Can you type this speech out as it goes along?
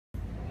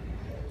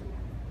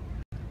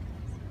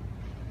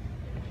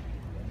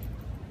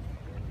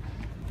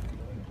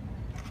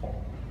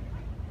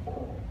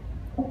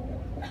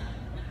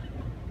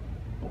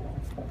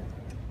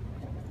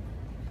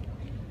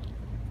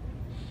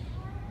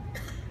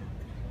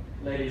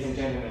Ladies and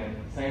gentlemen,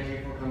 thank you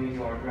for coming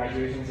to our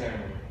graduation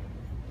ceremony.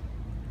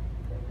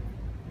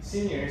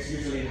 Seniors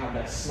usually have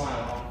that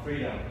smile of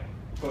freedom,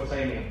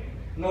 proclaiming,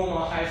 "No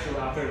more high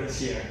school after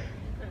this year."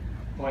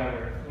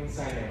 However,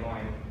 inside their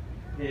mind,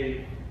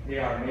 they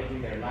are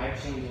making their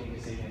life-changing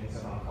decisions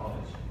about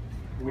college.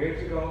 Where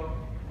to go,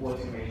 what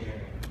to major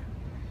in.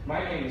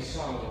 My name is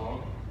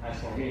Shaun. As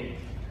for me,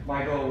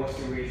 my goal was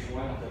to reach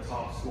one of the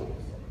top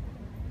schools.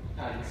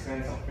 At the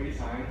expense of free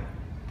time,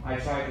 I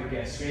tried to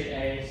get straight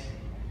A's,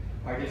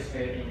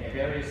 participate in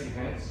various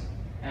events,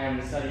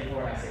 and study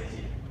for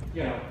SAT.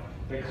 You know,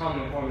 the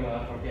common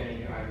formula for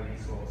getting into Ivy League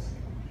schools.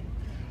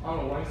 On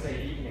a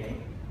Wednesday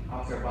evening,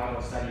 after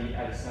Bible study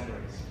at the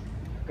seminaries,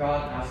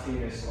 God asked me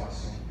this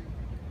question.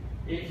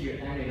 If you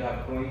ended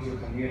up going to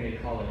community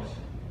college,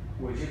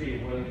 would you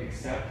be willing to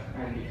accept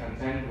and be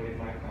content with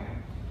my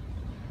plan?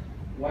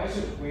 Why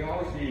should we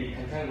always be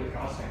content with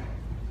God's plan?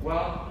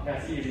 Well,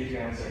 that's easy to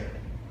answer,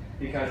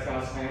 because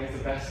God's plan is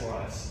the best for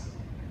us.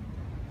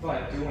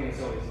 But doing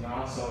so is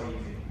not so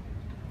easy.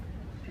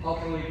 How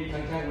can we be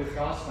content with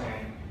God's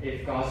plan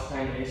if God's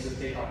plan is to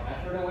take our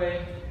effort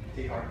away,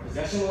 take our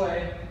possession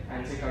away,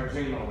 and take our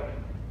dream away?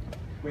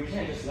 We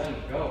can't just let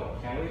it go,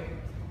 can we?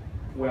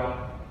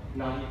 Well,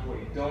 not if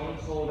we don't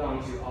hold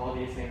on to all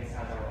these things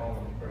as our own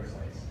in the first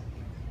place.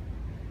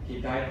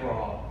 He died for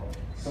all,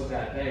 so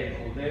that they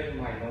who live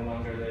might no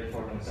longer live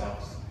for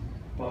themselves,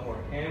 but for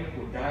him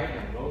who died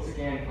and rose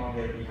again on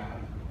their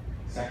behalf.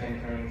 2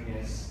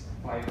 Corinthians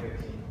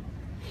 5:15.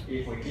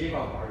 If we give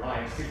up our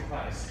lives to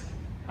Christ,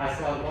 as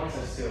God wants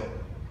us to,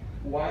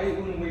 why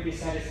wouldn't we be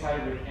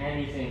satisfied with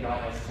anything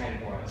God has planned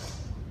for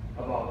us?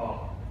 Above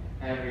all,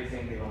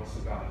 everything belongs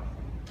to God.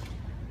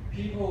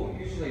 People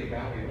usually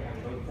value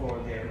and look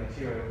for their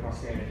material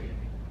prosperity.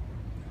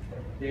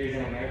 There is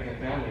an American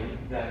family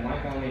that my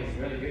family is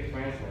really good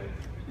friends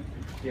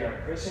with. They are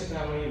a Christian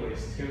family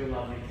with 2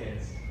 lovely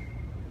kids.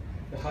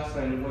 The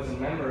husband was a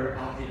member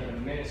of the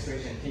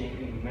administration team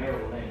in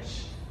Merrill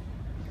Lynch.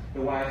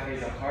 The wife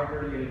is a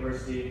Harvard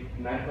University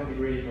medical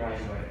degree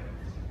graduate.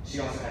 She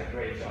also had a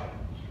great job.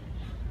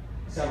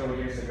 Several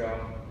years ago,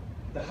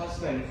 the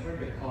husband heard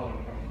the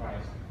calling from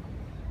Christ,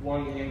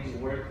 wanting him to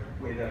work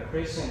with a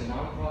Christian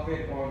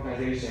nonprofit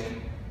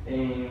organization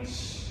in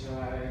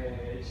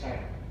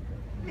China.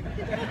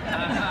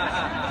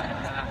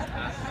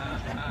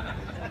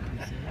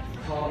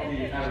 Called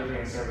the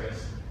Evergreen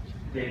Service.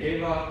 They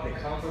gave up the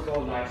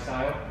comfortable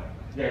lifestyle,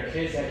 their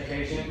kids'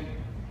 education,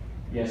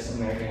 yes,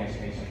 American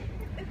education,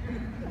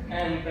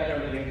 and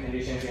better living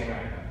conditions in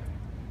America,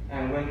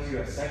 and went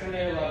to a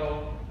secondary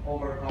level,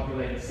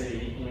 overpopulated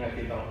city in a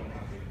developing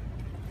country.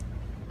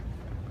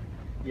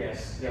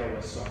 Yes, there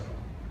was struggle,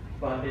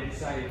 but they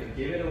decided to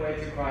give it away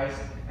to Christ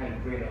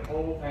and bring the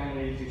whole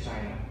family to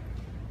China.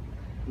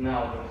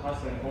 Now the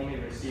husband only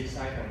receives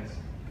stipends,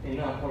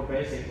 enough for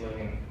basic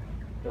living.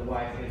 The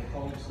wife is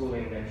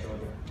homeschooling their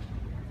children.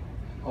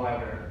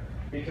 However,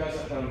 because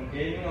of them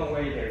giving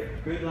away their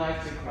good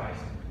life to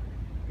Christ,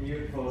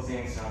 beautiful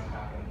things have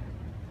happened.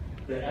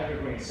 The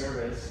Evergreen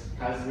Service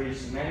has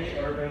reached many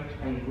urban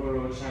and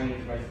rural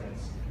Chinese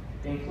residents,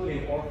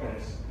 including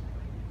orphans.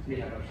 We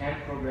have a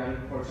camp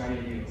program for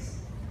Chinese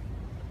youth.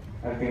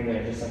 I've been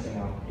there, just so you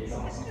know. It's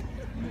awesome.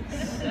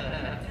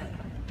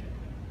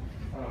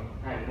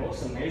 And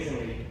most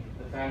amazingly,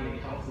 the family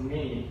helped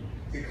me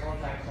to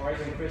contact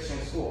Horizon Christian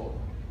School,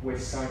 which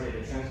started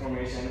the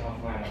transformation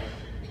of my life.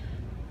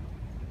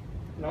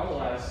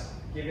 Nonetheless,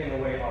 giving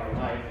away our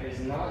life is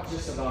not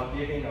just about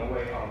giving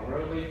away our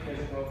worldly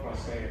physical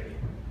prosperity.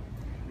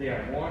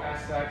 There are more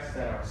aspects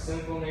that our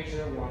sinful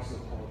nature wants to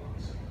hold on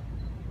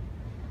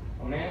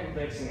to. A man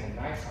lives in a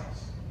nice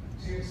house,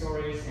 2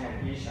 stories,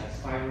 and each has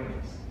 5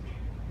 rooms.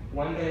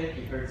 One day,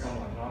 he heard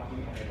someone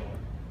knocking at the door.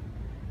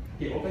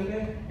 He opened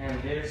it,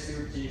 and there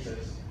stood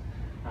Jesus,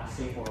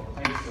 asking for a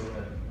place to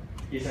live.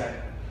 He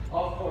said,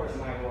 "Of course,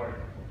 my Lord,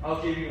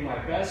 I'll give you my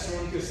best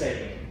room to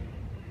stay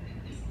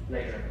in."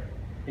 Later,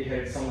 he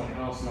heard someone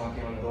else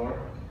knocking on the door.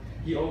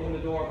 He opened the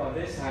door, but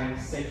this time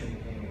Satan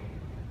came in.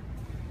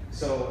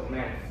 So the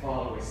man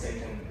fought with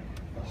Satan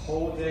the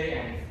whole day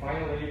and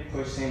finally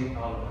pushed him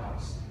out of the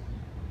house.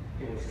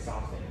 He was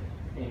exhausted,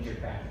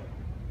 injured badly.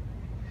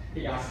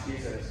 He asked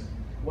Jesus,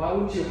 "Why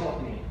would you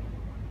help me?"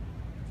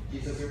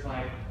 Jesus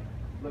replied,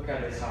 "Look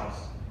at this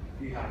house.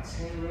 You have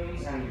 10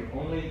 rooms and you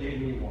only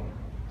gave me 1.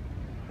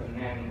 The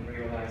man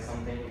realized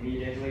something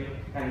immediately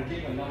and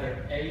gave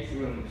another 8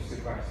 rooms to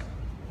Christ,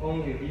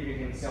 only leaving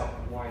himself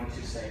 1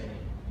 to stay in.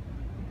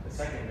 The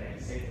second day,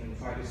 Satan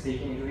tried to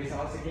sneak into his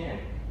house again.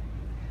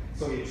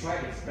 So he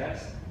tried his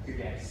best to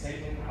get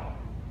Satan out.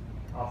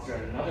 After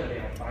another day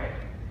of fight,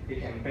 he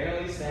can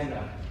barely stand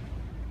up.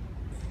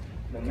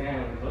 The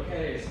man looked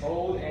at his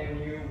old and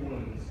new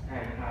wounds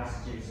and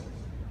asked Jesus,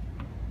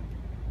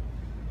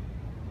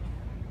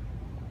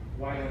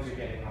 "Why don't you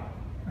get him out?"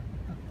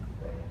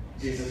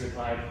 Jesus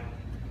replied,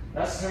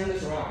 "Let's turn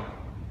this around.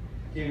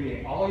 Give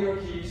me all your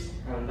keys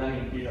and let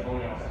me be the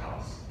owner of the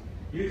house.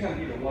 You can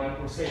be the one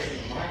who stays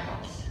in my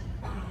house."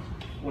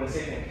 When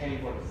Satan came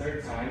for the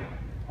 3rd time,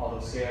 although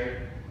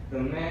scared, the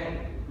man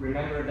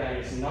remember that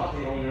it's not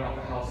the owner of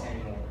the house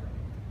anymore.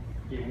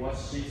 It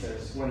was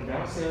Jesus went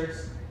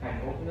downstairs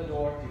and opened the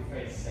door to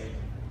face Satan.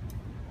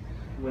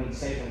 When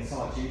Satan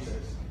saw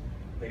Jesus,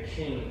 the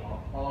King of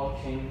all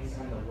kings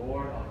and the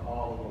Lord of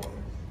all lords,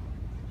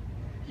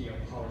 he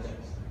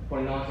apologized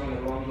for knocking on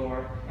the wrong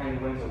door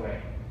and went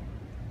away.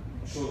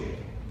 Truly,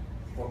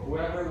 for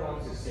whoever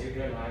wants to save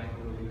their life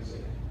will lose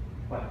it,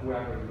 but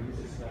whoever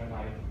loses their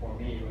life for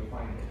me will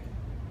find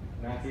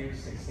it. Matthew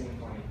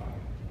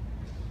 16:25.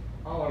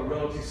 On our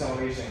road to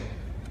salvation,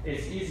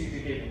 it's easy to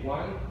give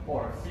one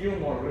or a few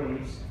more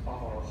rooms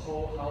of our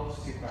whole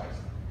house to Christ.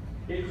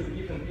 It could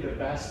even be the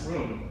best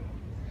room,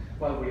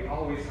 but we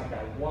always have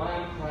that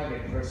one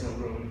private personal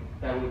room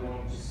that we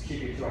won't just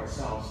keep it to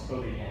ourselves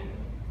till the end.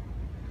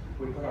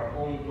 We put our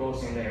own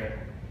clothes in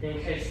there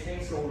in case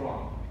things go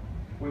wrong.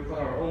 We put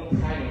our own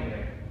pride in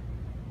there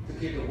to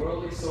keep the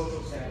worldly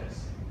social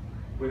status.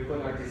 We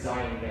put our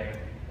desire in there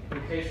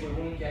in case we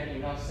won't get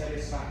enough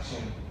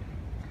satisfaction.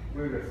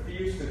 We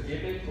refuse to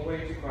give it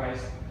away to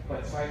Christ,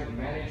 but try to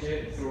manage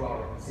it through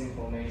our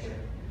sinful nature,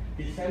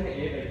 defending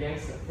it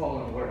against the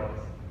fallen world.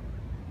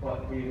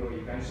 But we will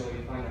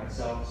eventually find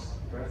ourselves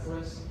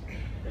breathless,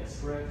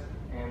 desperate,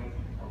 and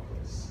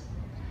helpless.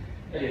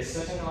 It is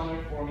such an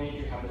honor for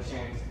me to have the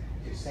chance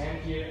to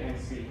stand here and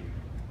speak,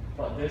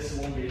 but this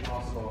won't be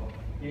possible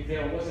if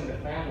there wasn't a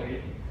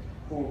family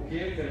who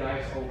give their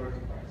lives over to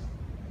Christ.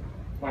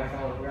 My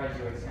fellow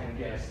graduates and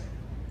guests,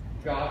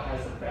 God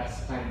has the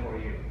best plan for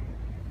you.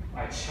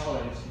 I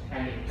challenge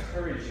and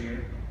encourage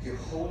you to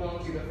hold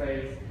on to the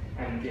faith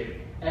and give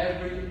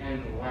every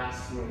and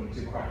last room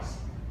to Christ.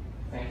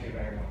 Thank you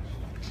very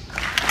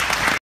much.